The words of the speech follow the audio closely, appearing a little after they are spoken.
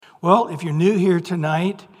Well, if you're new here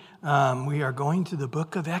tonight, we are going to the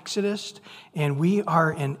book of Exodus, and we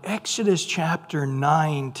are in Exodus chapter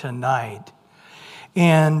 9 tonight.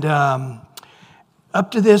 And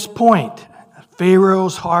up to this point,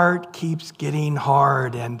 Pharaoh's heart keeps getting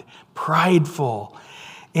hard and prideful.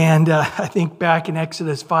 And I think back in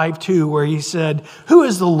Exodus 5:2, where he said, "Who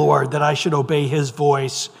is the Lord that I should obey his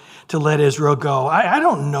voice to let Israel go? I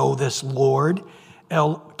don't know this Lord,"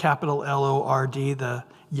 capital L-O-R-D, the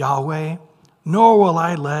Yahweh, "nor will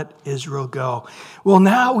I let Israel go." Well,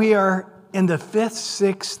 now we are in the 5th,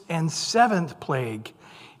 6th, and 7th plague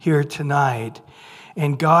here tonight.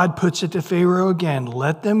 And God puts it to Pharaoh again,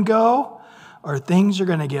 let them go, or things are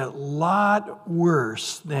going to get a lot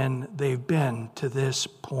worse than they've been to this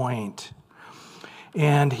point.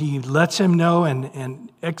 And he lets him know in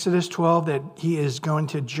Exodus 12 that he is going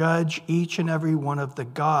to judge each and every one of the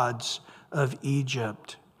gods of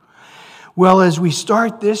Egypt. Well, as we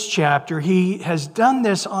start this chapter, he has done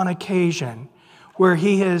this on occasion where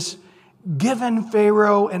he has given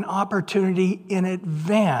Pharaoh an opportunity in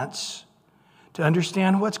advance to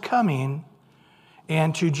understand what's coming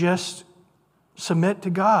and to just submit to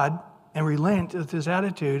God and relent with his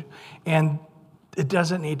attitude, and it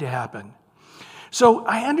doesn't need to happen. So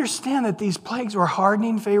I understand that these plagues were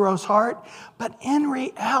hardening Pharaoh's heart, but in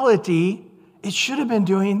reality, it should have been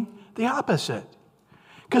doing the opposite.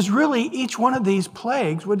 Because really, each one of these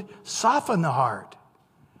plagues would soften the heart.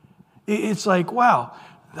 It's like, wow,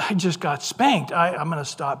 I just got spanked. I'm going to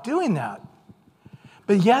stop doing that.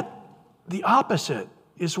 But yet, the opposite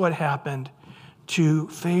is what happened to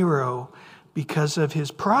Pharaoh because of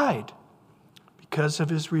his pride, because of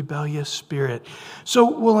his rebellious spirit.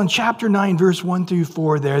 So, well, in chapter 9, verse 1 through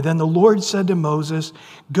 4 there, then the Lord said to Moses,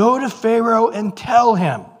 "Go to Pharaoh and tell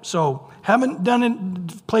him." So, haven't done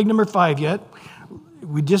it, plague number 5 yet.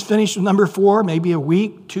 We just finished with number 4, maybe a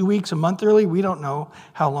week, 2 weeks, a month early. We don't know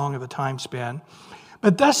how long of a time span.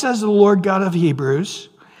 But thus says the Lord God of Hebrews,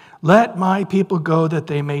 "Let my people go that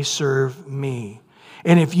they may serve me.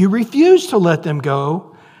 And if you refuse to let them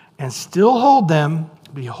go and still hold them,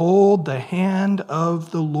 behold, the hand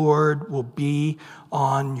of the Lord will be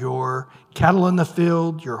on your cattle in the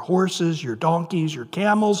field, your horses, your donkeys, your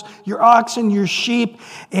camels, your oxen, your sheep,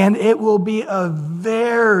 and it will be a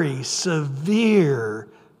very severe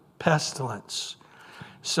pestilence."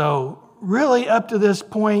 So really up to this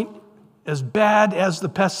point, as bad as the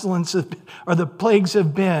pestilence or the plagues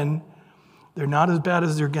have been, they're not as bad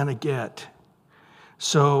as they're going to get.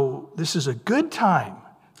 So this is a good time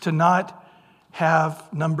to not have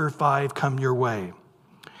number 5 come your way.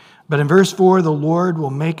 But in verse 4, the Lord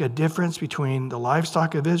will make a difference between the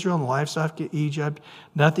livestock of Israel and the livestock of Egypt.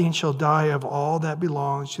 Nothing shall die of all that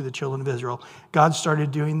belongs to the children of Israel. God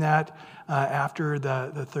started doing that after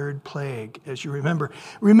the 3rd plague, as you remember.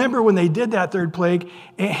 Remember when they did that 3rd plague,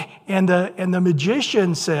 and the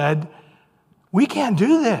magician said, "We can't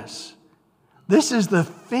do this. This is the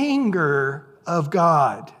finger of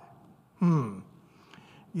God."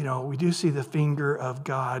 You know, we do see the finger of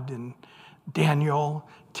God in Daniel,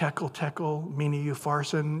 tekel, meaning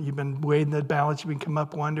upharsin. You've been weighed in the balance, you've been come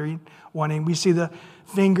up wanting. We see the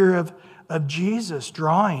finger of Jesus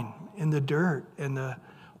drawing in the dirt, and the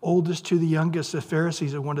oldest to the youngest, the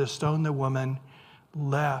Pharisees that wanted to stone the woman,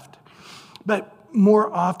 left. But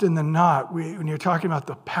more often than not, when you're talking about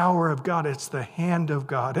the power of God, it's the hand of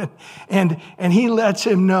God. And he lets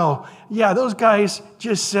him know, yeah, those guys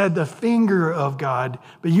just said the finger of God,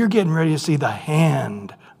 but you're getting ready to see the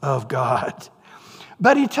hand of God.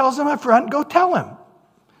 But he tells them up front, go tell him.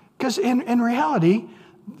 Because in reality,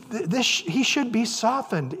 he should be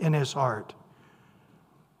softened in his heart.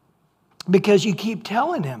 Because you keep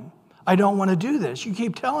telling him, I don't want to do this. You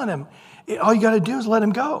keep telling him, all you got to do is let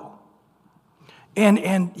him go.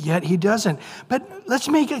 And yet he doesn't. But let's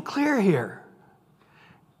make it clear here.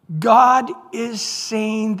 God is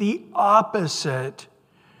saying the opposite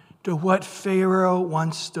to what Pharaoh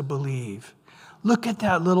wants to believe. Look at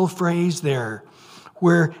that little phrase there,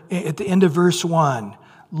 where at the end of verse 1,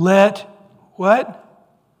 let what?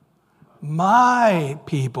 My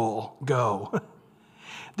people go,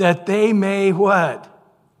 that they may what?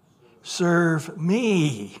 Serve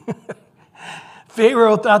me.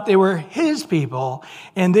 Pharaoh thought they were his people,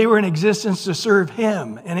 and they were in existence to serve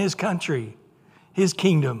him and his country, his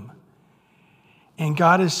kingdom. And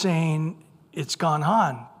God is saying, it's gone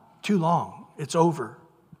on too long. It's over.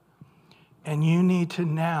 And you need to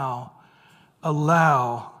now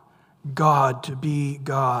allow God to be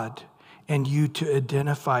God and you to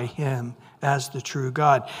identify him as the true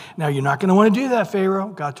God. Now, you're not going to want to do that, Pharaoh.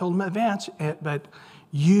 God told him in advance, but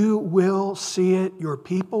you will see it, your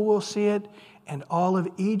people will see it, and all of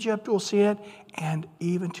Egypt will see it, and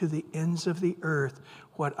even to the ends of the earth,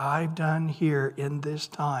 what I've done here in this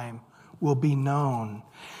time will be known.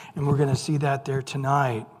 And we're going to see that there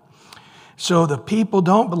tonight. So the people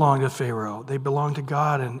don't belong to Pharaoh. They belong to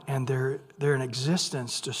God, and they're in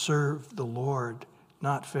existence to serve the Lord,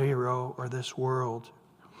 not Pharaoh or this world.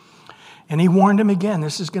 And he warned him again,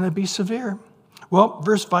 this is going to be severe. Well,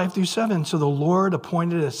 verse 5 through 7, so the Lord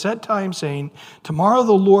appointed a set time, saying, tomorrow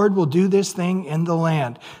the Lord will do this thing in the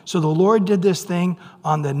land. So the Lord did this thing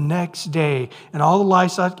on the next day, and all the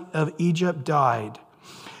livestock of Egypt died.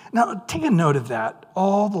 Now, take a note of that.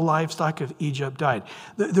 All the livestock of Egypt died.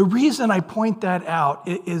 The reason I point that out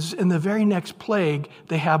is in the very next plague,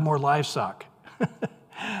 they have more livestock.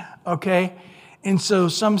 Okay? And so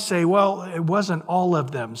some say, well, it wasn't all of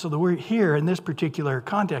them. So the word here, in this particular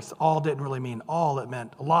context, all didn't really mean all. It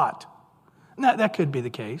meant a lot. And that could be the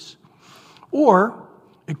case. Or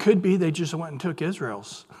it could be they just went and took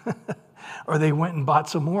Israel's. Or they went and bought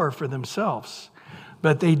some more for themselves.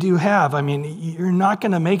 But they do have. I mean, you're not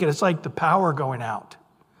going to make it. It's like the power going out.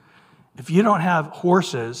 If you don't have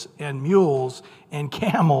horses and mules and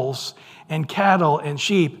camels and cattle and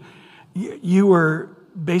sheep, you are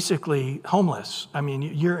basically homeless. I mean,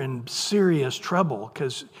 you're in serious trouble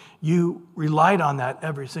because you relied on that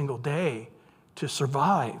every single day to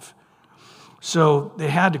survive. So they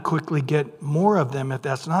had to quickly get more of them if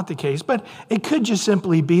that's not the case. But it could just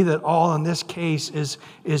simply be that all in this case is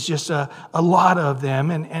just a lot of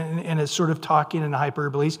them, and it's sort of talking in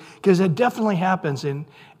hyperboles, because it definitely happens in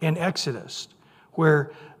Exodus,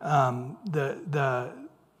 where the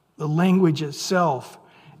language itself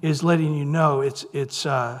is letting you know it's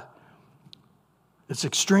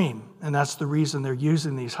extreme, and that's the reason they're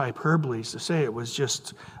using these hyperboles to say it was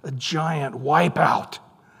just a giant wipeout.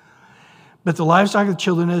 But the livestock of the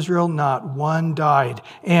children of Israel, not one died.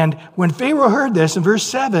 And when Pharaoh heard this, in verse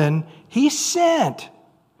 7, he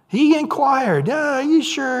inquired, are you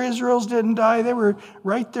sure Israel's didn't die? They were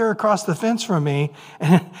right there across the fence from me.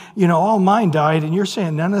 And, all mine died, and you're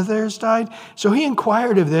saying none of theirs died? So he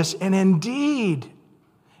inquired of this, and indeed,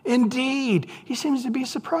 he seems to be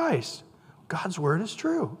surprised. God's word is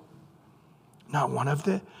true. Not one of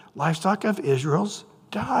the livestock of Israel's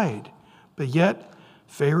died. But yet,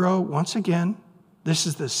 Pharaoh, once again, this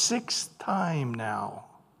is the 6th time now,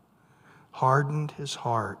 hardened his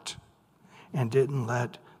heart and didn't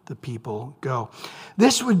let the people go.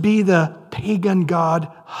 This would be the pagan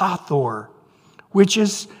god Hathor, which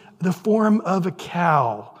is the form of a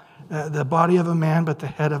cow, the body of a man, but the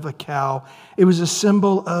head of a cow. It was a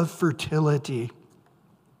symbol of fertility.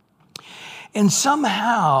 And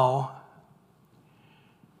somehow,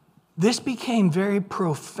 this became very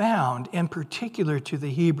profound and particular to the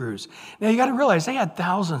Hebrews. Now, you got to realize they had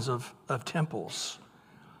thousands of temples.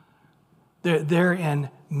 They're in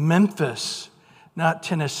Memphis, not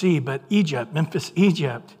Tennessee, but Egypt, Memphis,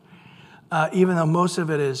 Egypt. Even though most of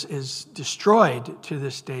it is destroyed to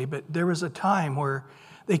this day, but there was a time where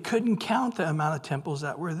they couldn't count the amount of temples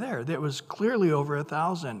that were there. There was clearly over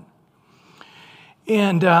 1,000.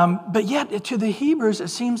 And but yet, to the Hebrews, it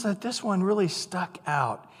seems that this one really stuck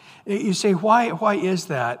out. You say, why is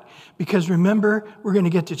that? Because remember, we're going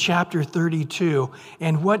to get to chapter 32,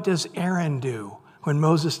 and what does Aaron do when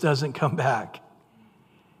Moses doesn't come back?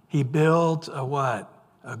 He builds a what?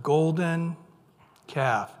 A golden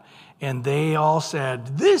calf. And they all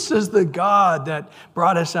said, this is the God that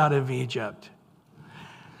brought us out of Egypt.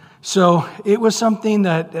 So it was something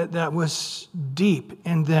that was deep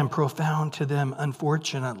in them, profound to them,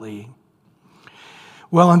 unfortunately.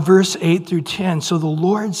 Well, in verse 8 through 10, so the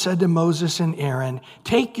Lord said to Moses and Aaron,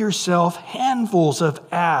 take yourself handfuls of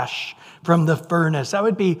ash from the furnace. That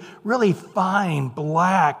would be really fine,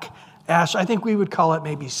 black ash. I think we would call it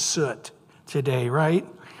maybe soot today, right?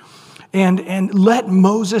 And let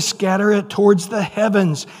Moses scatter it towards the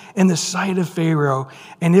heavens in the sight of Pharaoh,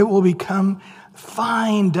 and it will become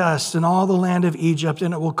fine dust in all the land of Egypt,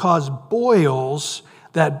 and it will cause boils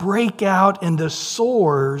that break out in the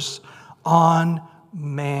sores on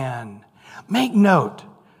man. Make note,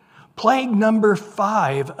 plague number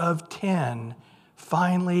 5 of 10,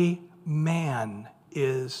 finally man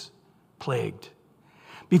is plagued.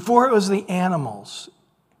 Before it was the animals,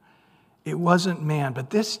 it wasn't man, but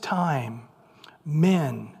this time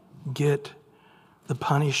men get the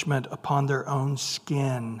punishment upon their own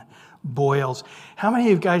skin, boils. How many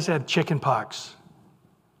of you guys had chicken pox?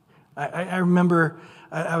 I remember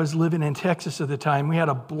I was living in Texas at the time. We had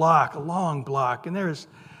a long block, and there's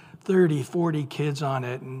 30, 40 kids on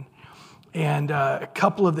it. And a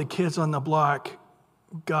couple of the kids on the block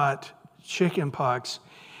got chicken pox.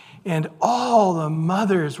 And all the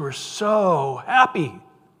mothers were so happy.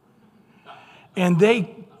 And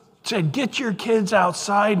they said, get your kids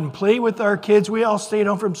outside and play with our kids. We all stayed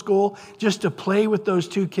home from school just to play with those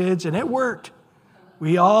 2 kids, and it worked.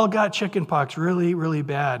 We all got chicken pox really, really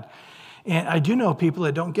bad. And I do know people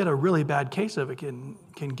that don't get a really bad case of it can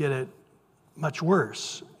get it much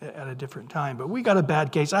worse at a different time. But we got a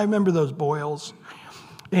bad case. I remember those boils,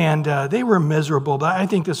 and they were miserable. But I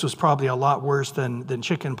think this was probably a lot worse than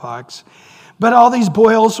chicken pox. But all these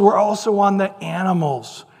boils were also on the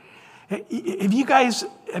animals. Have you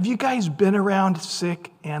guys been around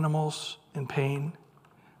sick animals in pain?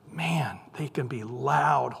 Man, they can be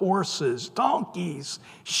loud. Horses, donkeys,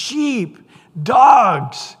 sheep,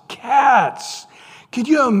 dogs, cats. Could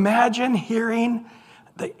you imagine hearing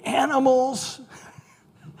the animals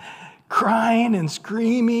crying and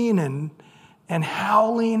screaming and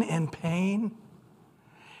howling in pain?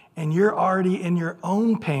 And you're already in your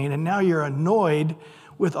own pain, and now you're annoyed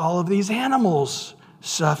with all of these animals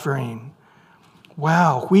suffering.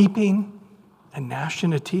 Wow, weeping and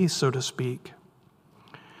gnashing of teeth, so to speak.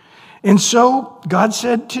 And so God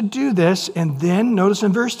said to do this, and then, notice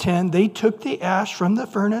in verse 10, they took the ash from the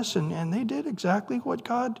furnace, and they did exactly what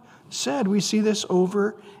God said. We see this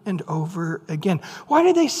over and over again. Why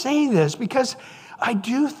did they say this? Because I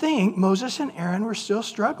do think Moses and Aaron were still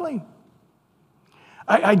struggling.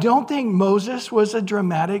 I don't think Moses was a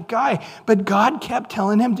dramatic guy, but God kept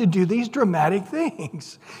telling him to do these dramatic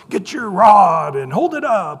things. Get your rod and hold it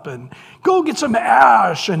up and go get some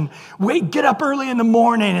ash and get up early in the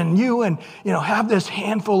morning and have this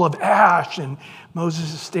handful of ash. And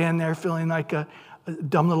Moses is standing there feeling like a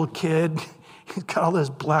dumb little kid. He's got all this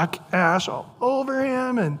black ash all over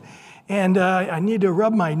him, and I need to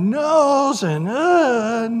rub my nose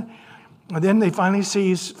and then they finally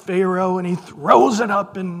sees Pharaoh, and he throws it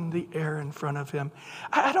up in the air in front of him.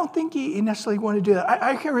 I don't think he necessarily wanted to do that.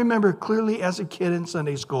 I can remember clearly as a kid in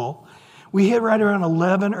Sunday school, we hit right around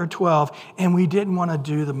 11 or 12, and we didn't want to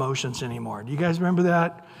do the motions anymore. Do you guys remember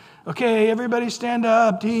that? Okay, everybody stand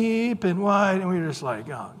up deep and wide. And we were just like,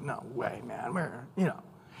 oh, no way, man.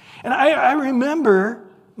 And I remember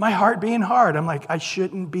my heart being hard. I'm like, I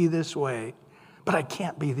shouldn't be this way, but I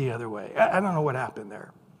can't be the other way. I don't know what happened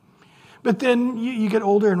there. But then you get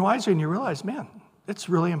older and wiser and you realize, man, it's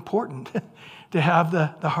really important to have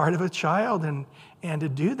the heart of a child and to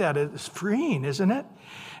do that. It's freeing, isn't it?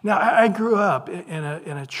 Now, I grew up in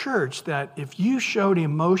a church that if you showed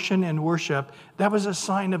emotion in worship, that was a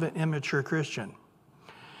sign of an immature Christian.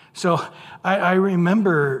 So I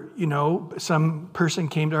remember, some person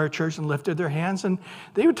came to our church and lifted their hands, and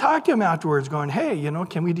they would talk to him afterwards going, hey,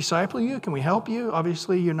 can we disciple you? Can we help you?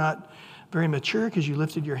 Obviously, you're not very mature because you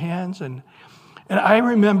lifted your hands. And I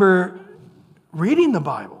remember reading the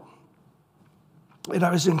Bible. And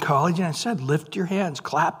I was in college, and I said, lift your hands,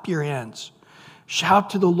 clap your hands,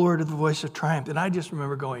 shout to the Lord with the voice of triumph. And I just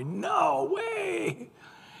remember going, no way.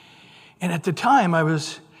 And at the time, I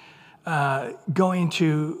was going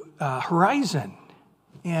to Horizon,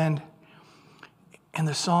 and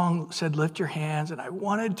the song said, lift your hands, and I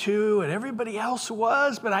wanted to, and everybody else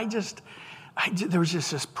was, but there was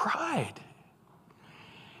just this pride.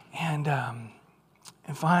 And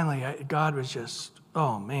finally, God was just,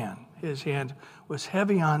 oh man, his hand was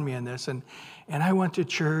heavy on me in this. And I went to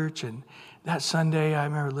church, and that Sunday, I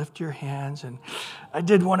remember lift your hands. And I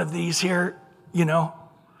did one of these here,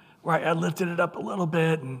 where I lifted it up a little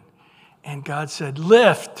bit, and God said,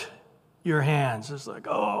 lift your hands. It's like,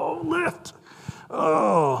 oh, lift.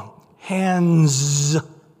 Oh, hands,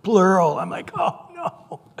 plural. I'm like, oh,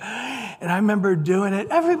 no. And I remember doing it.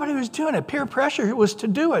 Everybody was doing it. Peer pressure was to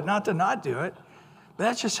do it, not to not do it. But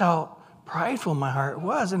that's just how prideful my heart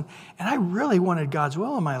was. And I really wanted God's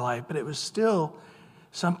will in my life, but it was still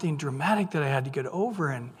something dramatic that I had to get over.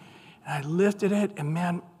 And I lifted it, and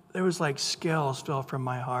man, there was like scales fell from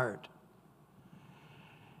my heart.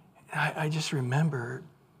 And I just remember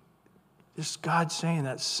just God saying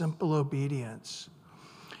that simple obedience.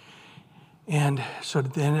 And so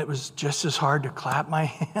then it was just as hard to clap my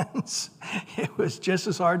hands. It was just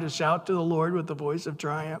as hard to shout to the Lord with the voice of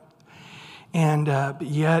triumph. And but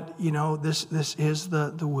yet, this is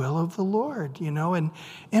the will of the Lord, And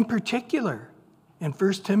in particular, in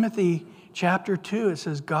 1 Timothy chapter 2, it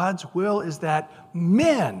says God's will is that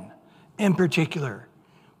men, in particular,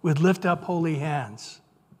 would lift up holy hands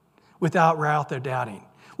without wrath or doubting.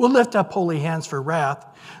 We'll lift up holy hands for wrath.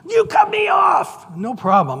 You cut me off. No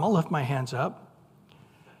problem. I'll lift my hands up.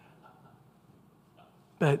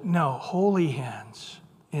 But no, holy hands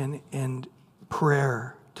in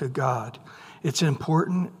prayer to God. It's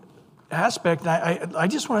important aspect. I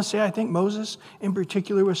just want to say, I think Moses in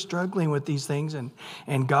particular was struggling with these things,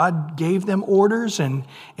 and God gave them orders, and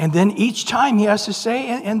then each time he has to say,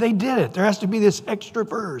 and they did it. There has to be this extra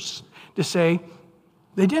verse to say,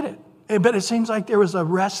 they did it. But it seems like there was a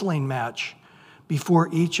wrestling match before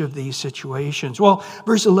each of these situations. Well,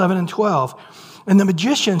 verse 11 and 12, and the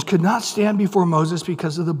magicians could not stand before Moses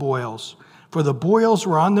because of the boils, for the boils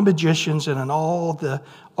were on the magicians and on all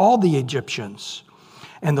the Egyptians.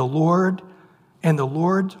 And the Lord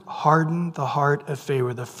hardened the heart of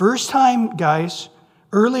Pharaoh. The first time, guys,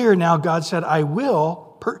 earlier now God said, I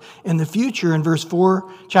will, in the future, in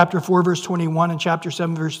chapter 4, verse 21, and chapter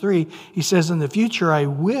 7, verse 3, he says, in the future, I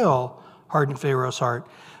will harden Pharaoh's heart.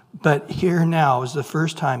 But here now is the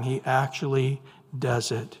first time he actually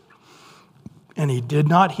does it. And he did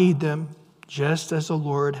not heed them, just as the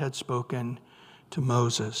Lord had spoken to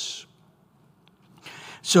Moses.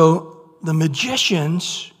 So the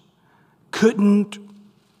magicians couldn't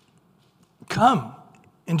come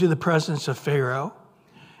into the presence of Pharaoh,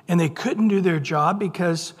 and they couldn't do their job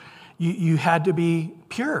because you had to be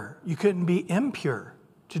pure. You couldn't be impure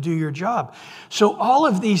to do your job. So all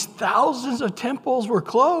of these thousands of temples were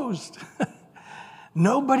closed.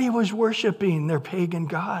 Nobody was worshiping their pagan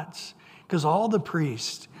gods because all the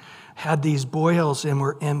priests had these boils and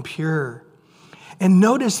were impure. And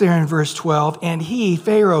notice there in verse 12, and he,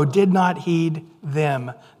 Pharaoh, did not heed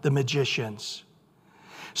them, the magicians.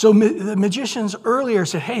 So the magicians earlier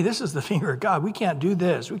said, hey, this is the finger of God. We can't do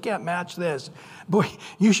this. We can't match this. Boy,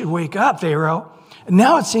 you should wake up, Pharaoh. And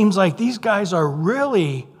now it seems like these guys are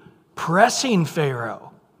really pressing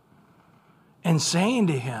Pharaoh and saying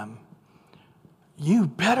to him, you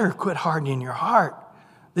better quit hardening your heart.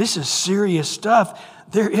 This is serious stuff.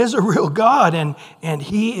 There is a real God, and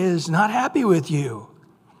he is not happy with you.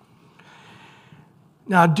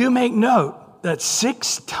 Now, do make note that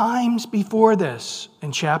 6 times before this,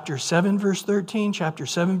 in chapter 7, verse 13, chapter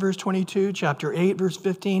 7, verse 22, chapter 8, verse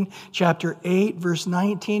 15, chapter 8, verse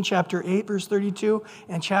 19, chapter 8, verse 32,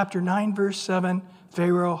 and chapter 9, verse 7,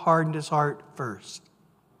 Pharaoh hardened his heart first.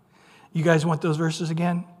 You guys want those verses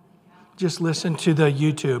again? Just listen to the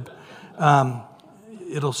YouTube.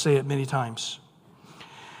 It'll say it many times.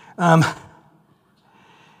 And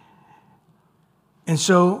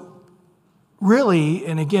so, really,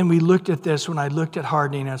 and again, we looked at this when I looked at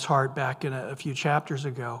hardening his heart back in a few chapters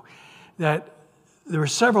ago, that there were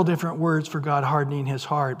several different words for God hardening his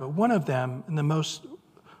heart, but one of them, and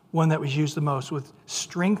one that was used the most, was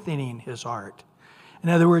strengthening his heart. In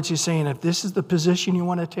other words, he's saying, if this is the position you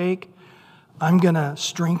want to take, I'm going to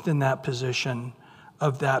strengthen that position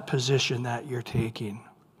that you're taking.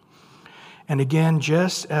 And again,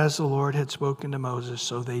 just as the Lord had spoken to Moses,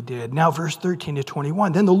 so they did. Now, verse 13 to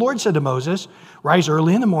 21. Then the Lord said to Moses, rise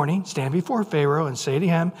early in the morning, stand before Pharaoh, and say to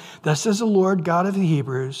him, thus says the Lord God of the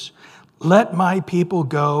Hebrews, let my people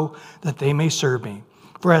go, that they may serve me.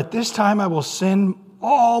 For at this time I will send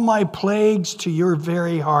all my plagues to your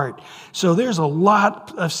very heart. So there's a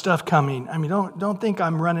lot of stuff coming. I mean, don't think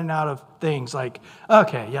I'm running out of things like,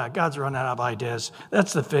 okay, yeah, God's running out of ideas.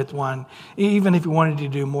 That's the 5th one. Even if he wanted to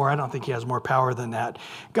do more, I don't think he has more power than that.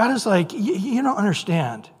 God is like, you don't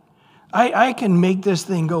understand. I can make this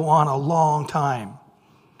thing go on a long time.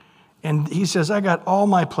 And he says, I got all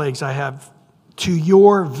my plagues I have to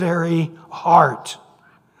your very heart.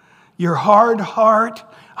 Your hard heart,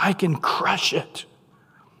 I can crush it.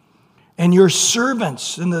 And your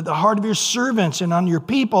servants, and the heart of your servants and on your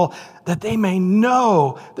people, that they may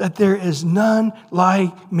know that there is none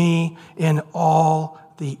like me in all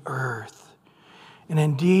the earth. And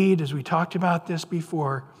indeed, as we talked about this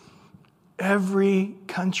before, every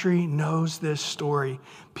country knows this story.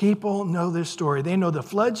 People know this story. They know the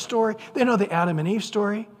flood story. They know the Adam and Eve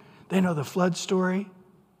story. They know the flood story.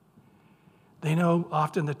 They know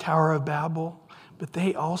often the Tower of Babel. But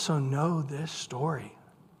they also know this story.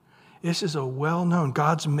 This is a well-known,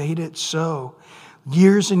 God's made it so.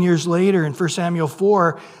 Years and years later, in 1 Samuel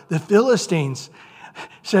 4, the Philistines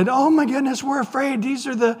said, oh my goodness, we're afraid. These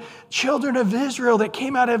are the children of Israel that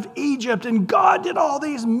came out of Egypt, and God did all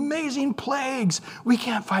these amazing plagues. We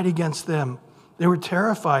can't fight against them. They were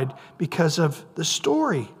terrified because of the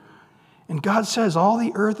story. And God says all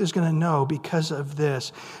the earth is going to know because of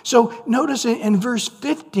this. So notice in verse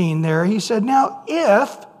 15 there, he said, now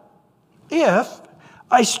if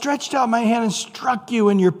I stretched out my hand and struck you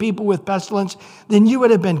and your people with pestilence, then you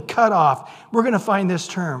would have been cut off. We're going to find this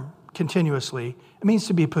term continuously. It means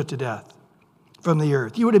to be put to death from the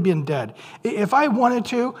earth. You would have been dead. If I wanted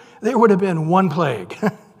to, there would have been one plague.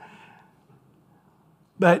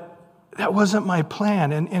 But that wasn't my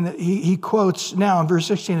plan. And he quotes now in verse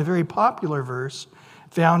 16, a very popular verse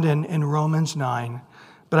found in Romans 9.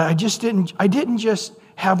 But I didn't just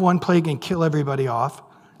have one plague and kill everybody off.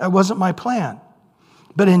 That wasn't my plan.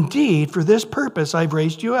 But indeed, for this purpose, I've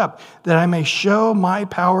raised you up, that I may show my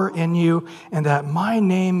power in you, and that my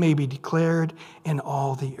name may be declared in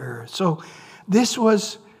all the earth. So this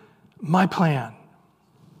was my plan,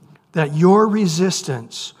 that your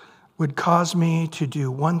resistance would cause me to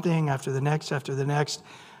do one thing after the next,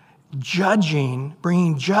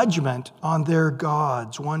 bringing judgment on their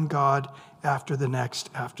gods, one God after the next,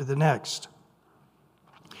 after the next.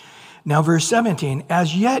 Now, verse 17,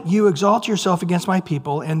 as yet you exalt yourself against my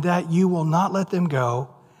people, and that you will not let them go.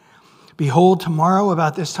 Behold, tomorrow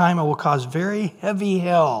about this time I will cause very heavy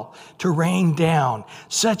hail to rain down,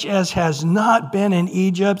 such as has not been in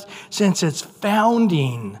Egypt since its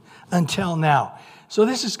founding until now. So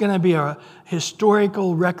this is going to be a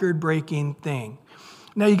historical, record-breaking thing.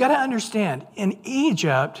 Now, you got to understand, in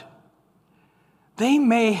Egypt, they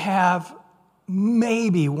may have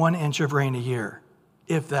maybe 1 inch of rain a year,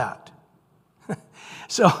 if that.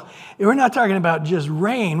 So we're not talking about just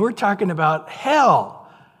rain. We're talking about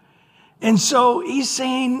hell. And so he's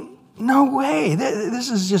saying, no way.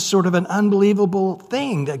 This is just sort of an unbelievable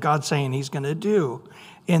thing that God's saying he's going to do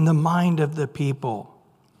in the mind of the people.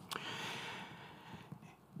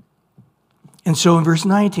 And so in verse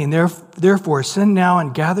 19, therefore send now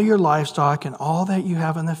and gather your livestock and all that you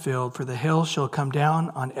have in the field, for the hail shall come down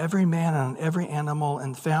on every man and on every animal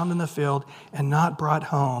and found in the field and not brought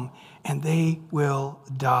home, and they will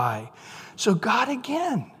die. So God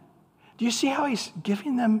again, do you see how he's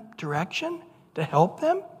giving them direction to help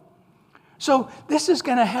them? So this is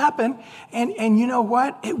going to happen, and you know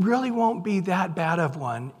what? It really won't be that bad of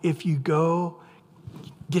one if you go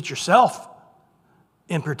get yourself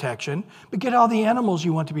in protection, but get all the animals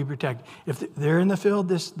you want to be protected. If they're in the field,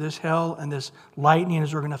 this hell and this lightning,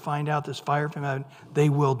 as we're going to find out, this fire from heaven, they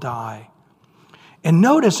will die. And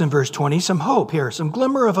notice in verse 20 some hope here, some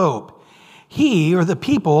glimmer of hope. He, or the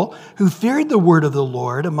people who feared the word of the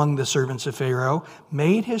Lord among the servants of Pharaoh,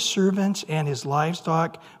 made his servants and his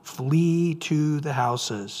livestock flee to the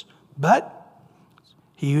houses. But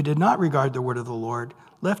he who did not regard the word of the Lord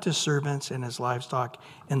left his servants and his livestock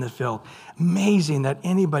in the field. Amazing that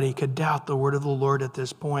anybody could doubt the word of the Lord at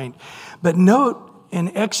this point. But note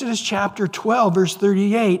in Exodus chapter 12, verse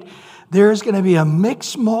 38, there's going to be a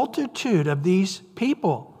mixed multitude of these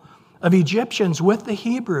people, of Egyptians with the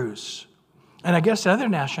Hebrews, and I guess other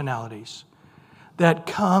nationalities, that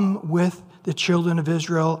come with the children of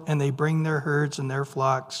Israel, and they bring their herds and their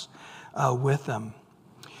flocks with them.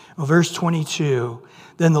 Well, verse 22,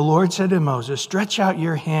 then the Lord said to Moses, stretch out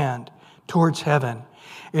your hand towards heaven,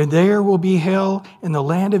 and there will be hail in the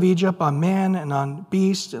land of Egypt on man and on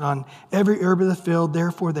beast and on every herb of the field,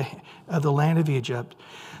 therefore of the land of Egypt.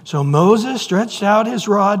 So Moses stretched out his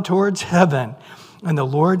rod towards heaven, and the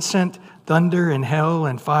Lord sent thunder and hail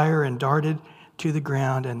and fire and darted to the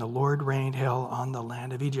ground, and the Lord rained hail on the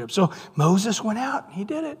land of Egypt. So Moses went out, he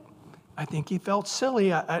did it. I think he felt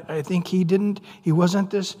silly. I think he wasn't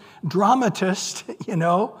this dramatist, you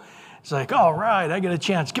know. It's like, all right, I get a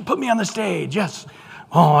chance. Put me on the stage, yes.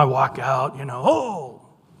 Oh, I walk out, you know. Oh,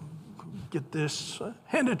 get this,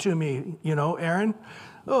 hand it to me, you know, Aaron.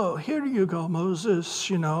 Oh, here you go, Moses,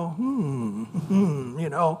 you know. You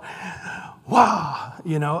know. Wow,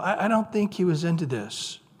 you know, I don't think he was into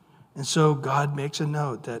this. And so God makes a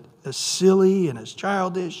note that as silly and as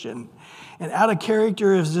childish and out of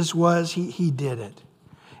character as this was, he did it.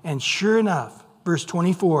 And sure enough, verse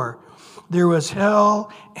 24, there was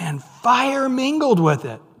hell and fire mingled with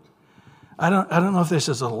it. I don't know if this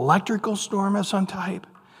is an electrical storm of some type.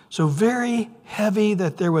 So very heavy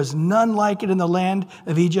that there was none like it in the land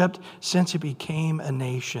of Egypt since it became a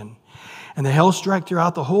nation. And the hail struck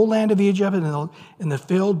throughout the whole land of Egypt, and in the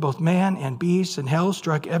field, both man and beast, and hail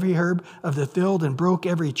struck every herb of the field and broke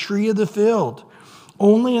every tree of the field.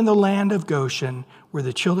 Only in the land of Goshen, where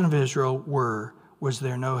the children of Israel were, was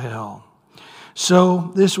there no hail.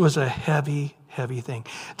 So this was a heavy, heavy thing.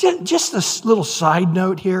 Just a little side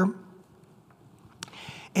note here.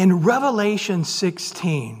 In Revelation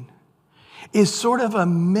 16 is sort of a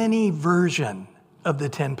mini version of the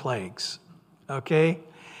 10 plagues, okay?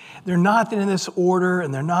 They're not in this order,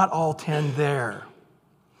 and they're not all 10 there.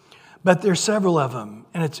 But there's several of them,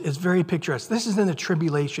 and it's very picturesque. This is in the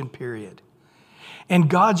tribulation period. And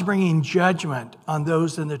God's bringing judgment on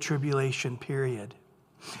those in the tribulation period.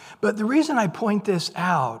 But the reason I point this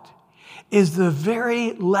out is the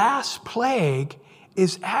very last plague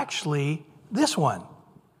is actually this one,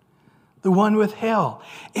 the one with hail.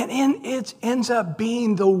 And it ends up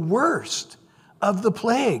being the worst of the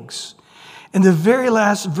plagues. In the very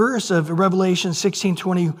last verse of Revelation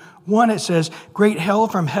 16:21, it says, great hail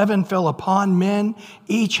from heaven fell upon men,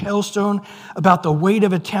 each hailstone about the weight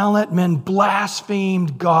of a talent. Men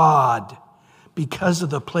blasphemed God because of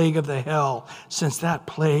the plague of the hail, since that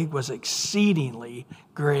plague was exceedingly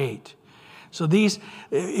great. So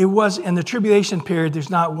it was in the tribulation period, there's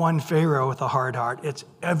not one Pharaoh with a hard heart. It's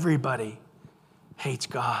everybody hates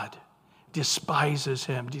God, despises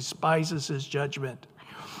him, despises his judgment.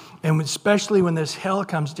 And especially when this hell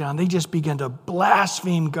comes down, they just begin to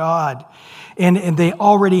blaspheme God. And they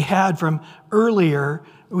already had from earlier,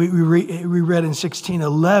 we read in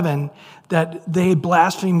 16:11, that they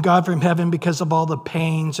blasphemed God from heaven because of all the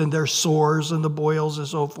pains and their sores and the boils and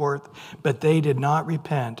so forth. But they did not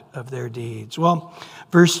repent of their deeds. Well,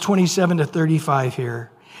 verse 27 to 35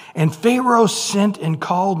 here. And Pharaoh sent and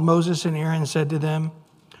called Moses and Aaron and said to them,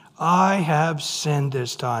 I have sinned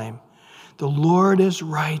this time. The Lord is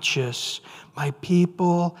righteous. My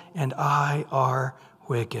people and I are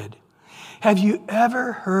wicked. Have you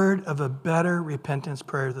ever heard of a better repentance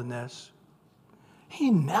prayer than this? He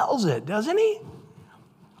nails it, doesn't he?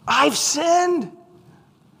 I've sinned.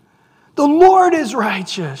 The Lord is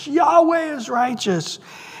righteous. Yahweh is righteous.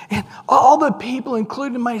 And all the people,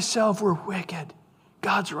 including myself, were wicked.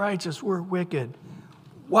 God's righteous. We're wicked.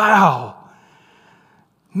 Wow.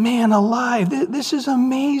 Man alive. This is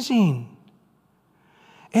amazing.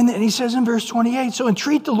 And then he says in verse 28, so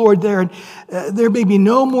entreat the Lord there, and there may be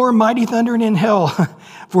no more mighty thundering in hell,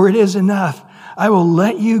 for it is enough. I will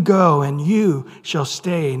let you go, and you shall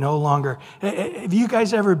stay no longer. Have you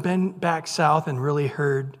guys ever been back south and really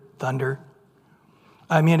heard thunder?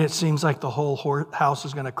 I mean, it seems like the whole house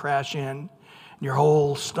is going to crash in, and your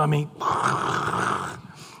whole stomach.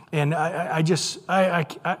 And I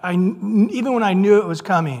even when I knew it was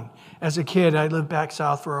coming as a kid, I lived back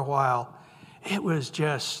south for a while. It was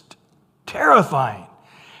just terrifying.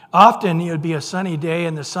 Often it would be a sunny day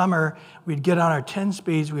in the summer. We'd get on our 10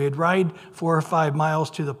 speeds. We would ride 4 or 5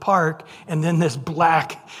 miles to the park, and then this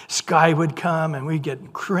black sky would come, and we'd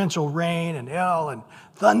get torrential rain and hail and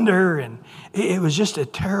thunder, and it was just a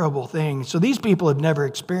terrible thing. So these people had never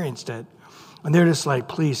experienced it, and they're just like,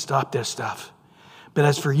 please stop this stuff. But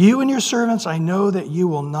as for you and your servants, I know that you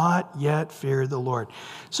will not yet fear the Lord.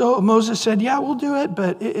 So Moses said, yeah, we'll do it,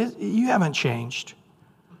 but you haven't changed.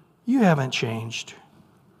 You haven't changed.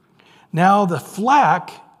 Now the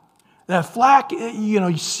flack,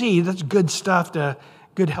 you see, that's good stuff,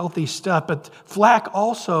 good healthy stuff. But flack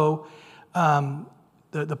also,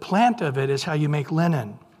 the plant of it is how you make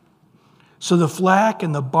linen. So the flack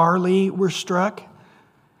and the barley were struck,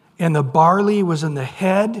 and the barley was in the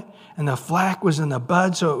head, and the flack was in the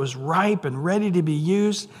bud, so it was ripe and ready to be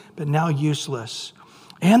used, but now useless.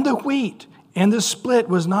 And the wheat and the split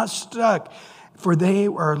was not stuck, for they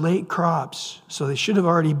are late crops. So they should have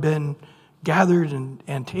already been gathered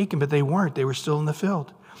and taken, but they weren't. They were still in the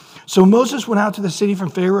field. So Moses went out to the city from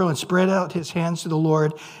Pharaoh and spread out his hands to the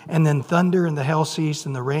Lord, and then thunder and the hail ceased,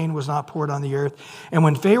 and the rain was not poured on the earth. And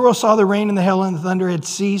when Pharaoh saw the rain and the hail and the thunder had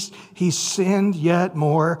ceased, he sinned yet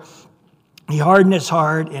more. He hardened his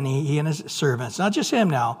heart, and he and his servants, not just him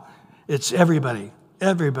now, it's everybody.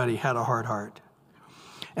 Everybody had a hard heart.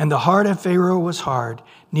 And the heart of Pharaoh was hard,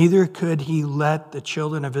 neither could he let the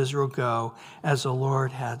children of Israel go, as the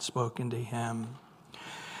Lord had spoken to him.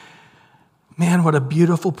 Man, what a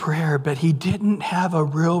beautiful prayer, but he didn't have a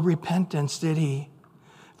real repentance, did he?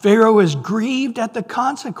 Pharaoh is grieved at the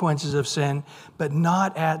consequences of sin, but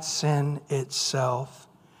not at sin itself.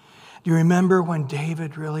 Do you remember when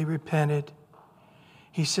David really repented?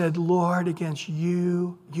 He said, Lord, against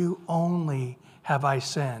you only have I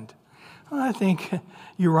sinned. Well, I think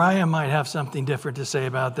Uriah might have something different to say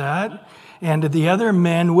about that. And to the other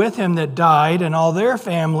men with him that died and all their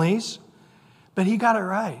families. But he got it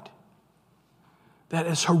right. That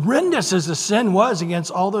as horrendous as the sin was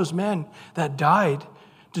against all those men that died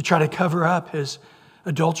to try to cover up his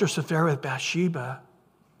adulterous affair with Bathsheba,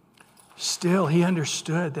 still he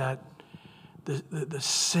understood that the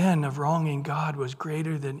sin of wronging God was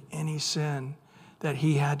greater than any sin that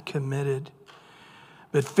he had committed.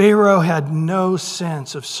 But Pharaoh had no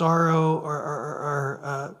sense of sorrow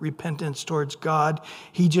or repentance towards God.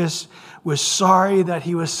 He just was sorry that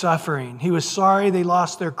he was suffering. He was sorry they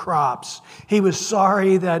lost their crops. He was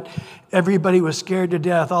sorry that everybody was scared to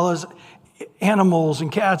death. All his animals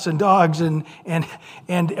and cats and dogs and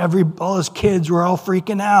all his kids were all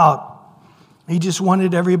freaking out. He just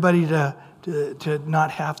wanted everybody to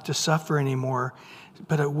not have to suffer anymore.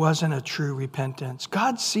 But it wasn't a true repentance.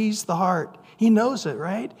 God sees the heart. He knows it,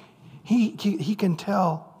 right? He can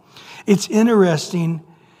tell. It's interesting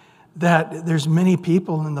that there's many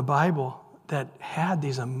people in the Bible that had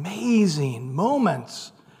these amazing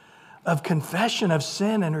moments of confession of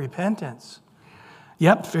sin and repentance.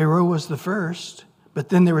 Yep, Pharaoh was the first, but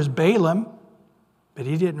then there was Balaam, but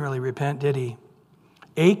he didn't really repent, did he?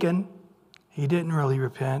 Achan, he didn't really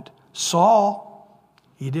repent. Saul,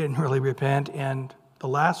 he didn't really repent. And the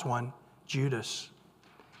last one, Judas.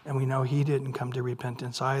 And we know he didn't come to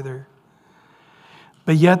repentance either.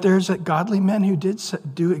 But yet there's godly men who did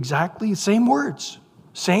do exactly the same words,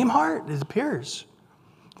 same heart, it appears,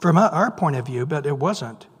 from our point of view, but it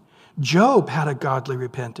wasn't. Job had a godly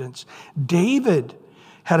repentance. David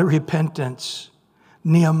had a repentance.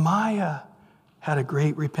 Nehemiah had a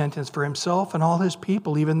great repentance for himself and all his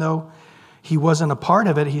people. Even though he wasn't a part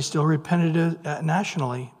of it, he still repented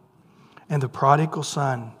nationally. And the prodigal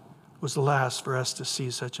son was the last for us to see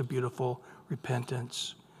such a beautiful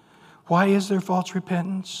repentance. Why is there false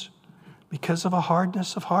repentance? Because of a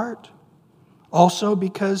hardness of heart. Also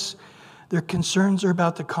because their concerns are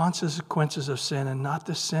about the consequences of sin and not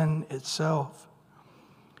the sin itself.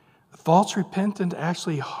 False repentance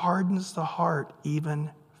actually hardens the heart even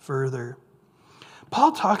further.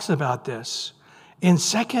 Paul talks about this in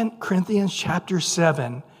 2 Corinthians chapter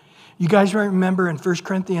 7. You guys might remember in 1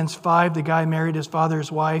 Corinthians 5, the guy married his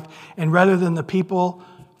father's wife, and rather than the people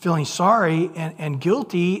feeling sorry and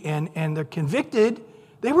guilty and they're convicted,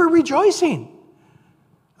 they were rejoicing.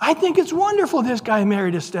 I think it's wonderful this guy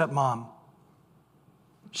married his stepmom.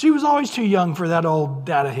 She was always too young for that old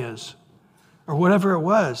dad of his, or whatever it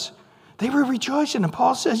was. They were rejoicing, and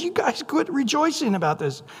Paul says, you guys quit rejoicing about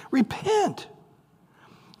this. Repent.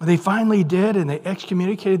 They finally did, and they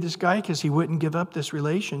excommunicated this guy because he wouldn't give up this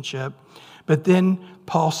relationship. But then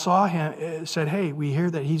Paul saw him, said, hey, we hear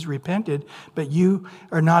that he's repented, but you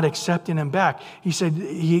are not accepting him back. He said,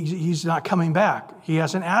 he's not coming back. He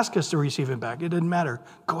hasn't asked us to receive him back. It doesn't matter.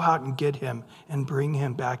 Go out and get him and bring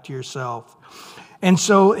him back to yourself. And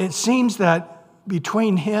so it seems that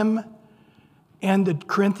between him and the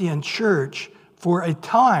Corinthian church, for a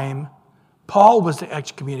time, Paul was the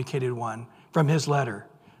excommunicated one from his letter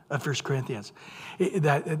of 1 Corinthians.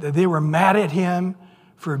 That they were mad at him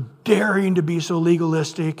for daring to be so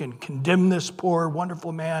legalistic and condemn this poor,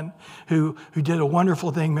 wonderful man who did a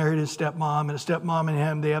wonderful thing, married his stepmom, and a stepmom and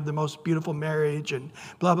him, they have the most beautiful marriage, and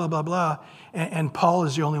blah, blah, blah, blah. And Paul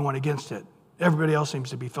is the only one against it. Everybody else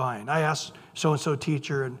seems to be fine. I asked so-and-so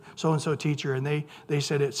teacher and so-and-so teacher, and they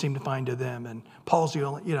said it seemed fine to them, and Paul's the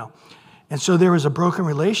only, And so there was a broken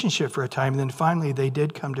relationship for a time, and then finally they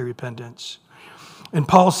did come to repentance. And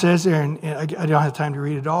Paul says there, and I don't have time to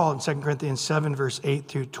read it all, in 2 Corinthians 7, verse 8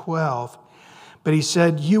 through 12, but he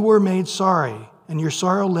said, you were made sorry, and your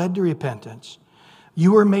sorrow led to repentance.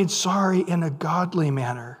 You were made sorry in a godly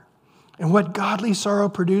manner. And what godly sorrow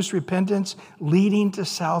produced? Repentance, leading to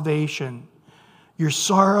salvation. Your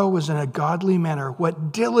sorrow was in a godly manner.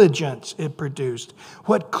 What diligence it produced.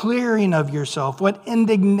 What clearing of yourself. What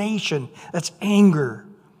indignation. That's anger.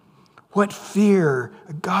 What fear,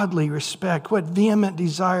 godly respect. What vehement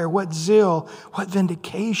desire. What zeal. What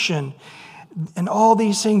vindication. And all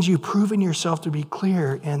these things you've proven yourself to be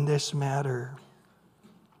clear in this matter.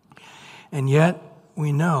 And yet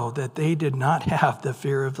we know that they did not have the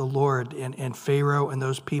fear of the Lord in Pharaoh and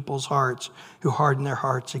those people's hearts who hardened their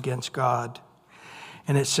hearts against God.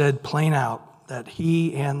 And it said plain out that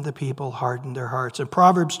he and the people hardened their hearts. And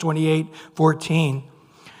Proverbs 28:14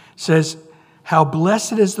 says, how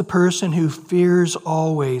blessed is the person who fears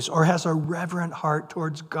always, or has a reverent heart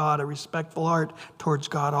towards God, a respectful heart towards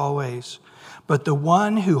God always. But the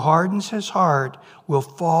one who hardens his heart will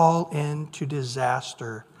fall into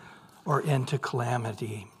disaster or into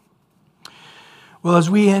calamity. Well, as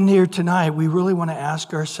we end here tonight, we really want to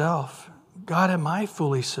ask ourselves, God, am I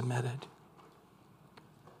fully submitted?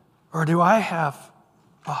 Or do I have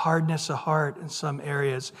a hardness of heart in some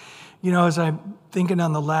areas? As I'm thinking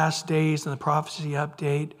on the last days and the prophecy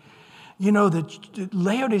update, the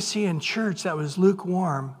Laodicean church that was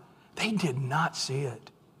lukewarm, they did not see it.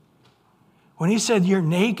 When he said, you're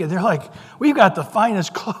naked, they're like, we've got the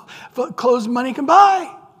finest clothes money can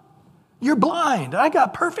buy. You're blind. I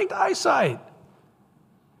got perfect eyesight.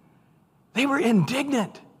 They were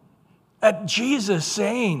indignant at Jesus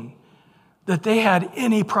saying that they had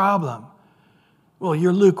any problem. Well,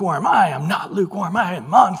 you're lukewarm. I am not lukewarm. I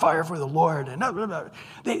am on fire for the Lord. And blah, blah,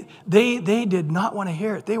 blah. They did not want to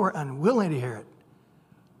hear it. They were unwilling to hear it.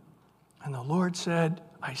 And the Lord said,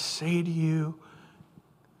 I say to you,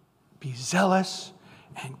 be zealous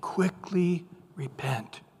and quickly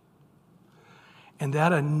repent. And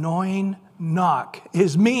that annoying knock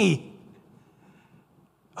is me.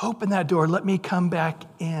 Open that door. Let me come back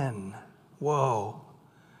in. Whoa.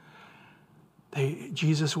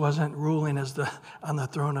 Jesus wasn't ruling on the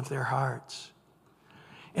throne of their hearts.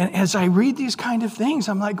 And as I read these kind of things,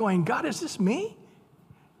 I'm like going, God, is this me?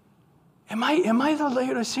 Am I the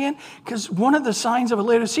Laodicean? Because one of the signs of a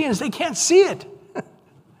Laodicean is they can't see it.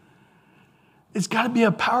 It's got to be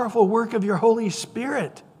a powerful work of your Holy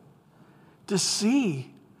Spirit to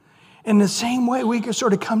see. In the same way, we could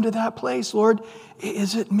sort of come to that place, Lord,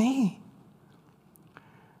 is it me?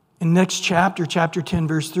 In next chapter 10,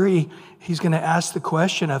 verse 3, he's going to ask the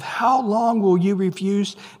question of, how long will you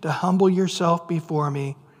refuse to humble yourself before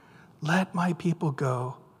me? Let my people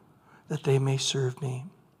go, that they may serve me.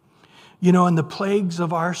 You know, in the plagues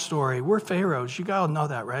of our story, we're pharaohs. You all know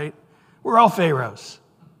that, right? We're all pharaohs.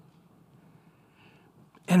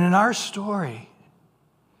 And in our story,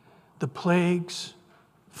 the plagues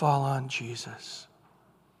fall on Jesus.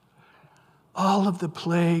 All of the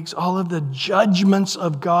plagues, all of the judgments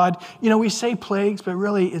of God. You know, we say plagues, but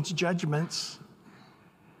really it's judgments.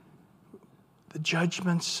 The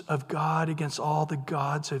judgments of God against all the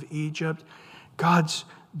gods of Egypt. God's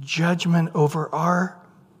judgment over our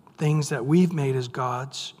things that we've made as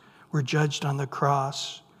gods were judged on the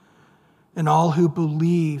cross. And all who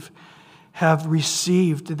believe have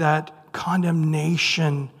received that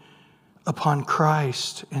condemnation upon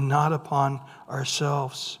Christ and not upon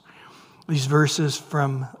ourselves. These verses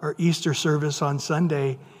from our Easter service on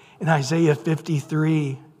Sunday in Isaiah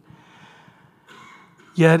 53.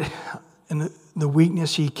 Yet in the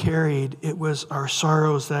weakness he carried, it was our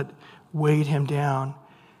sorrows that weighed him down.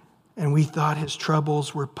 And we thought his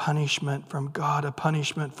troubles were punishment from God, a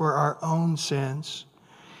punishment for our own sins.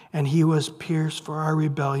 And he was pierced for our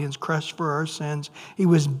rebellions, crushed for our sins. He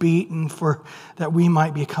was beaten for that we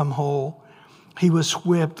might become whole. He was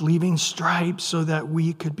whipped, leaving stripes so that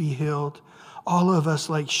we could be healed. All of us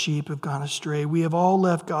like sheep have gone astray. We have all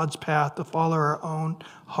left God's path to follow our own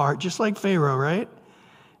heart, just like Pharaoh, right?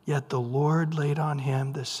 Yet the Lord laid on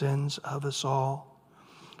him the sins of us all.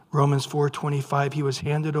 Romans 4:25, he was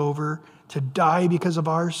handed over to die because of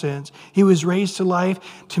our sins. He was raised to life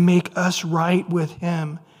to make us right with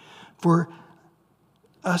him, for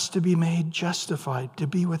us to be made justified, to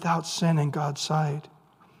be without sin in God's sight.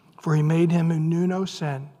 For he made him who knew no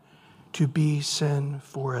sin to be sin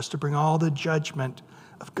for us, to bring all the judgment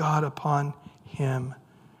of God upon him,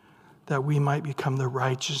 that we might become the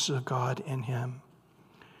righteousness of God in him.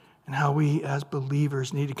 And how we as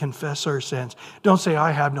believers need to confess our sins. Don't say,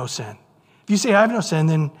 I have no sin. If you say, I have no sin,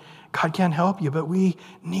 then God can't help you. But we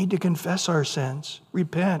need to confess our sins.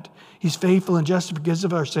 Repent. He's faithful and just to forgive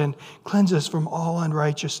of our sin. Cleanse us from all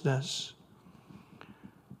unrighteousness.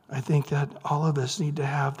 I think that all of us need to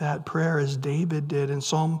have that prayer as David did in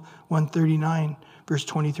Psalm 139, verse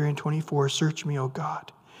 23 and 24. Search me, O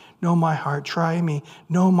God. Know my heart. Try me.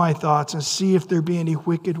 Know my thoughts and see if there be any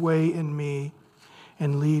wicked way in me,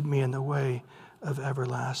 and lead me in the way of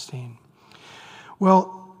everlasting.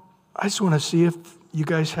 Well, I just want to see if you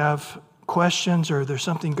guys have questions or there's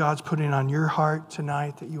something God's putting on your heart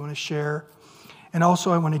tonight that you want to share. And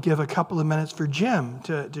also I want to give a couple of minutes for Jim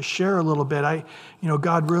to share a little bit.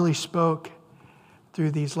 God really spoke through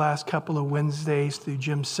these last couple of Wednesdays through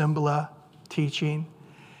Jim Cymbala teaching.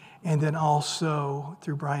 And then also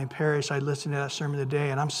through Bryan Parrish. I listened to that sermon today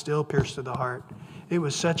and I'm still pierced to the heart. It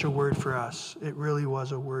was such a word for us. It really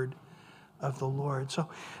was a word of the Lord. So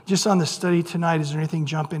just on the study tonight, is there anything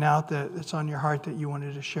jumping out that's on your heart that you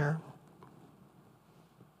wanted to share?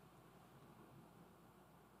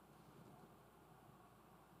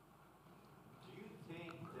 Do you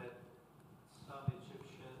think that some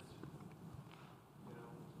Egyptians,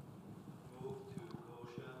 moved to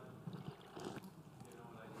Goshen,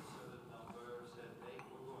 like a certain number said, hey,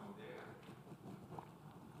 we're going there?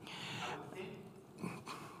 I would think,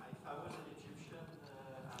 if I was an Egyptian,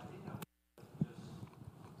 I think I would just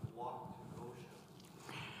walk to Goshen.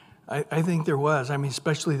 I think there was.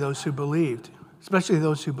 Especially those who believed. Especially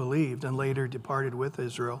those who believed and later departed with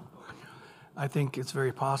Israel. I think it's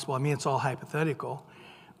very possible. It's all hypothetical.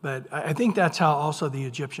 But I think that's how also the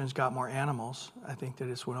Egyptians got more animals. I think they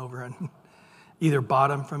just went over and either bought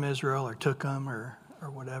them from Israel or took them or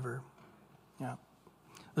whatever. Yeah.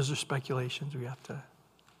 Those are speculations we have to...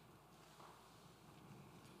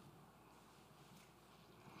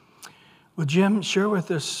 Well, Jim, share with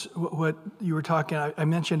us what you were talking. I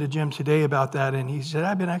mentioned to Jim today about that, and he said,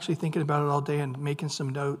 I've been actually thinking about it all day and making some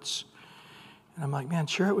notes. And I'm like, man,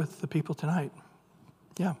 share it with the people tonight.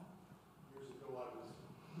 Yeah.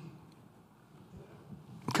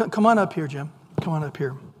 Come on up here, Jim. Come on up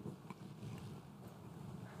here.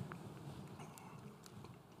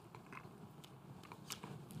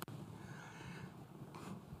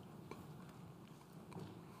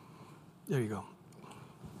 There you go.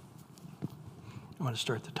 I'm going to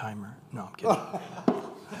start the timer. No, I'm kidding.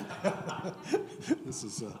 This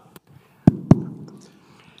is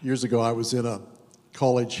years ago. I was in a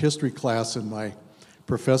college history class, and my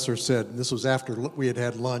professor said, and this was after we had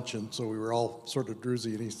had lunch, and so we were all sort of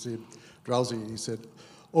drowsy, and he said,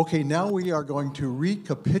 "Okay, now we are going to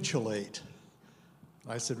recapitulate."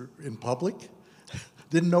 I said, "In public?"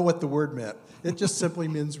 Didn't know what the word meant. It just simply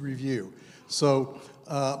means review. So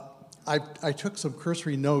I took some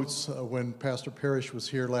cursory notes when Pastor Parrish was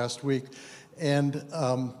here last week, and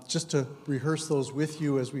just to rehearse those with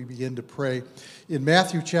you as we begin to pray. In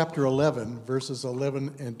Matthew chapter 11, verses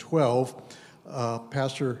 11 and 12,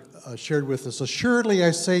 Pastor shared with us, "Assuredly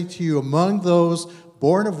I say to you, among those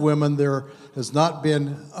born of women there has not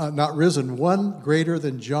risen one greater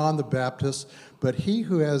than John the Baptist, but he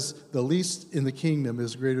who has the least in the kingdom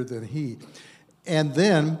is greater than he." And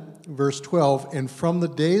then, verse 12, "And from the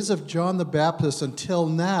days of John the Baptist until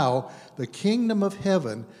now, the kingdom of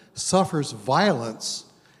heaven suffers violence,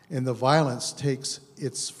 and the violence takes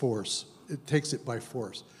its force. It takes it by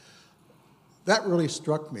force." That really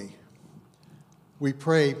struck me. We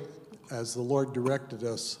pray, as the Lord directed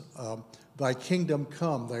us, "Thy kingdom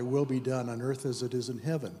come, thy will be done on earth as it is in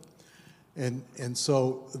heaven." And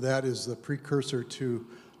so that is the precursor to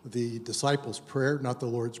the disciples' prayer, not the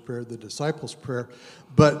Lord's Prayer, the disciples' prayer.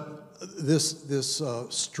 But this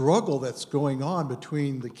struggle that's going on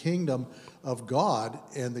between the kingdom of God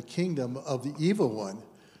and the kingdom of the evil one.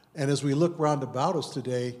 And as we look round about us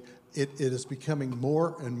today, it is becoming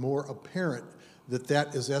more and more apparent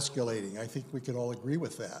that is escalating. I think we can all agree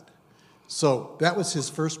with that. So that was his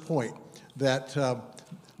first point, that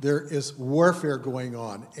there is warfare going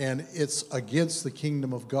on, and it's against the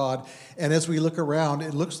kingdom of God. And as we look around,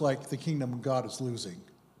 it looks like the kingdom of God is losing,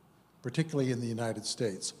 particularly in the United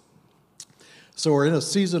States. So we're in a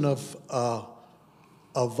season of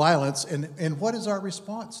violence, and what is our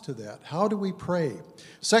response to that? How do we pray?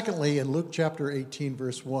 Secondly, in Luke chapter 18,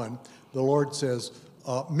 verse 1, the Lord says,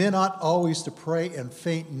 "Men ought always to pray and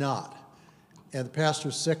faint not." And the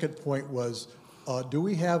pastor's second point was, do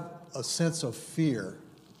we have a sense of fear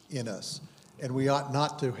in us? And we ought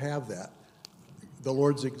not to have that. The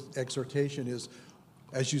Lord's exhortation is,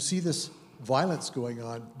 as you see this violence going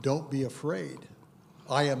on, don't be afraid.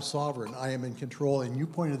 I am sovereign. I am in control. And you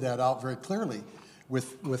pointed that out very clearly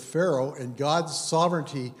with Pharaoh and God's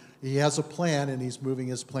sovereignty. He has a plan, and he's moving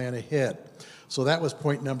his plan ahead. So that was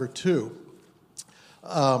point number 2.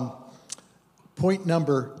 Point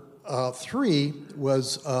number 3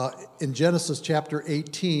 was in Genesis chapter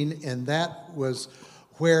 18, and that was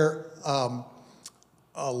where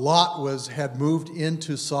Lot had moved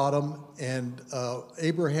into Sodom, and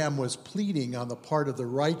Abraham was pleading on the part of the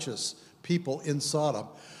righteous people in Sodom.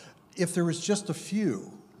 If there was just a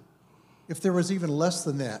few, if there was even less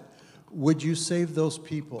than that, would you save those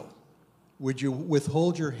people? Would you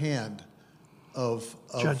withhold your hand of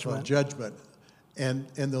judgment? And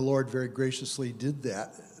the Lord very graciously did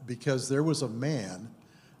that, because there was a man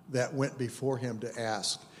that went before him to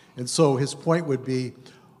ask. And so his point would be,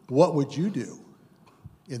 what would you do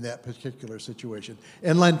in that particular situation?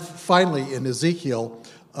 And then finally, in Ezekiel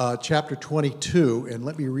chapter 22, and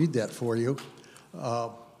let me read that for you.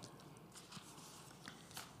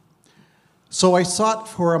 "So I sought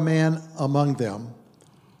for a man among them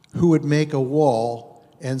who would make a wall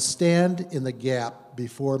and stand in the gap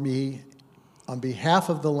before me on behalf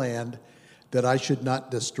of the land, that I should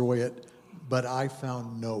not destroy it, but I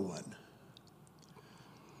found no one."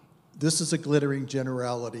 This is a glittering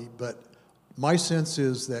generality, but my sense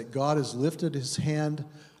is that God has lifted his hand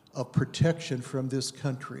of protection from this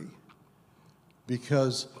country,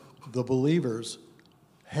 because the believers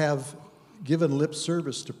have given lip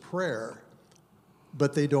service to prayer,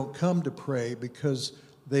 but they don't come to pray because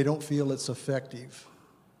they don't feel it's effective.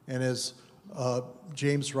 And as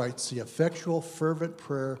James writes, "The effectual, fervent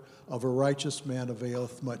prayer of a righteous man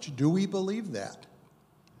availeth much." Do we believe that?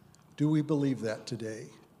 Do we believe that today?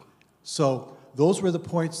 So those were the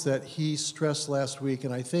points that he stressed last week,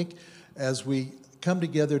 and I think as we come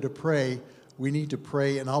together to pray, we need to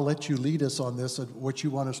pray, and I'll let you lead us on this, what you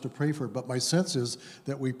want us to pray for, but my sense is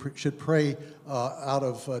that we should pray out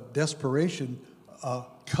of desperation,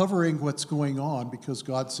 covering what's going on, because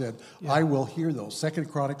God said, "I will hear those." 2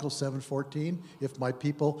 Chronicles 7:14, "If my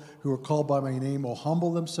people who are called by my name will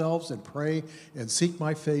humble themselves and pray and seek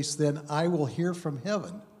my face, then I will hear from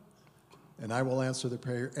heaven, and I will answer the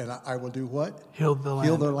prayer, and I will do what? Heal the land.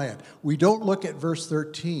 Heal their land." We don't look at verse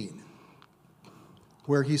 13,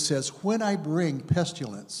 where he says, "When I bring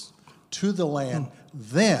pestilence to the land,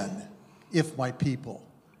 then if my people,"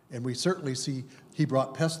 and we certainly see he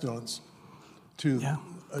brought pestilence Yeah.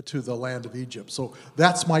 To the land of Egypt. So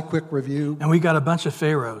that's my quick review. And we got a bunch of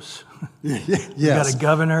pharaohs. Yes. We got a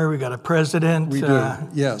governor, we got a president. We do,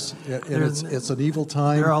 yes. And it's an evil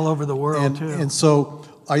time. They're all over the world, too. And so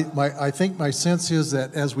I think my sense is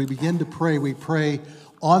that as we begin to pray, we pray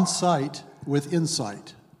on site with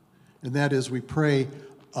insight. And that is, we pray,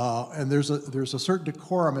 and there's a certain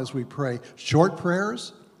decorum as we pray. Short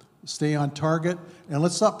prayers, stay on target, and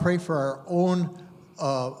let's not pray for our own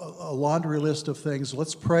a laundry list of things.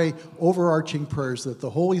 Let's pray overarching prayers that the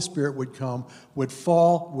Holy Spirit would come, would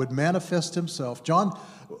fall, would manifest himself. John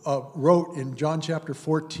wrote in John chapter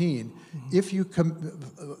 14, if you,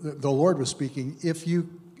 the Lord was speaking, if you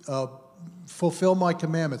fulfill my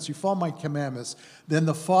commandments, you follow my commandments, then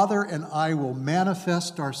the Father and I will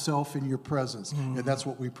manifest ourselves in your presence. And that's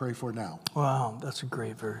what we pray for now. Wow, that's a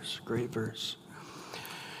great verse, great verse.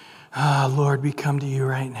 Lord, we come to you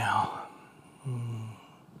right now.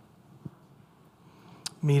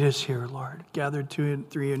 Meet us here, Lord. Gathered 2 and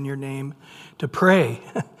 3 in your name to pray.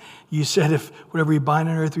 You said if whatever we bind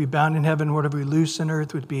on earth would be bound in heaven, whatever we loose on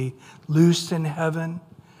earth would be loosed in heaven.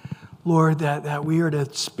 Lord, that we are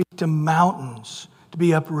to speak to mountains, to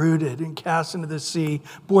be uprooted and cast into the sea.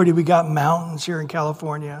 Boy, do we got mountains here in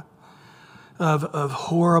California of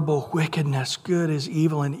horrible wickedness. Good is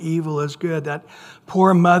evil and evil is good. That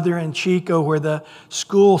poor mother in Chico where the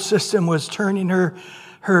school system was turning her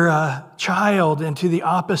child into the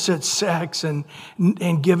opposite sex and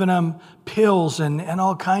giving them pills and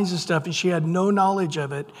all kinds of stuff. And she had no knowledge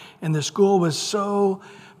of it. And the school was so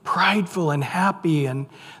prideful and happy. And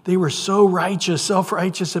they were so righteous,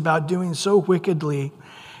 self-righteous about doing so wickedly.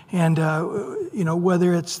 And,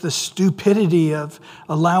 whether it's the stupidity of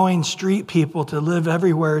allowing street people to live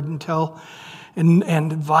everywhere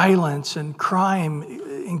and violence and crime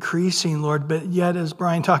increasing, Lord. But yet, as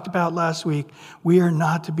Bryan talked about last week, we are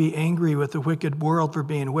not to be angry with the wicked world for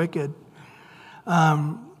being wicked.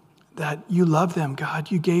 That you love them,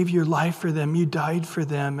 God. You gave your life for them. You died for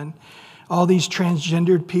them. And all these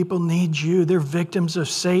transgendered people need you. They're victims of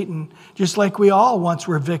Satan, just like we all once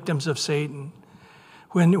were victims of Satan.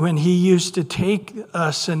 When he used to take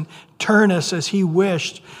us and turn us as he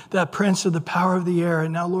wished, that prince of the power of the air.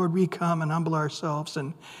 And now, Lord, we come and humble ourselves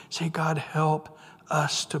and say, God, help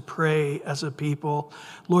us to pray as a people.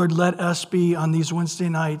 Lord, let us be on these Wednesday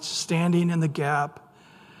nights standing in the gap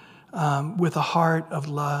with a heart of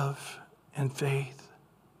love and faith.